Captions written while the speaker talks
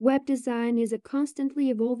Web design is a constantly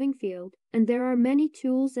evolving field, and there are many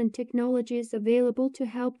tools and technologies available to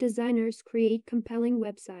help designers create compelling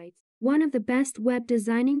websites. One of the best web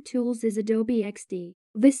designing tools is Adobe XD.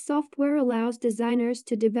 This software allows designers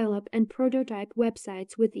to develop and prototype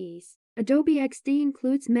websites with ease. Adobe XD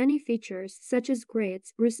includes many features such as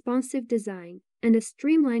grids, responsive design, and a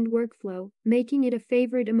streamlined workflow, making it a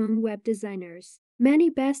favorite among web designers.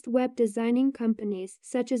 Many best web designing companies,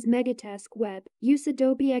 such as Megatask Web, use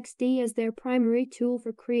Adobe XD as their primary tool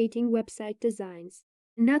for creating website designs.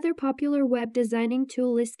 Another popular web designing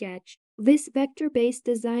tool is Sketch. This vector-based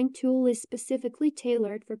design tool is specifically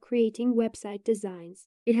tailored for creating website designs.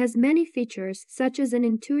 It has many features such as an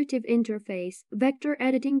intuitive interface, vector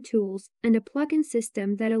editing tools, and a plugin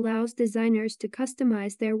system that allows designers to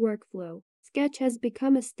customize their workflow. Sketch has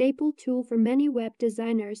become a staple tool for many web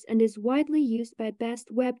designers and is widely used by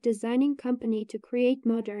best web designing companies to create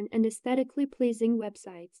modern and aesthetically pleasing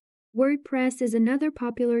websites. WordPress is another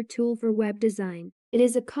popular tool for web design. It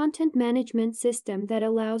is a content management system that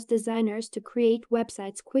allows designers to create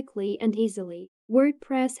websites quickly and easily.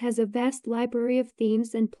 WordPress has a vast library of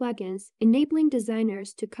themes and plugins, enabling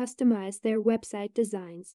designers to customize their website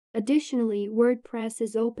designs. Additionally, WordPress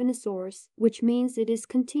is open source, which means it is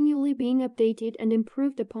continually being updated and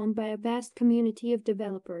improved upon by a vast community of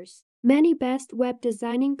developers. Many best web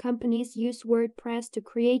designing companies use WordPress to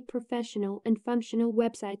create professional and functional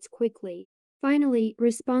websites quickly. Finally,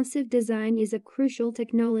 responsive design is a crucial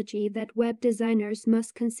technology that web designers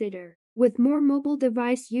must consider. With more mobile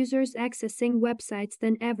device users accessing websites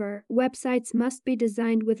than ever, websites must be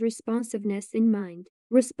designed with responsiveness in mind.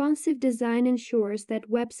 Responsive design ensures that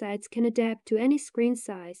websites can adapt to any screen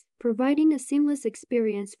size, providing a seamless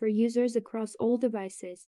experience for users across all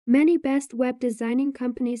devices. Many best web designing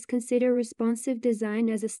companies consider responsive design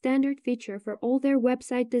as a standard feature for all their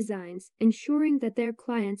website designs, ensuring that their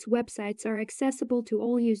clients' websites are accessible to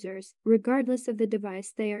all users, regardless of the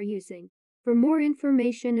device they are using. For more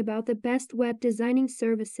information about the best web designing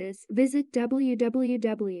services, visit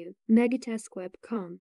www.megataskweb.com.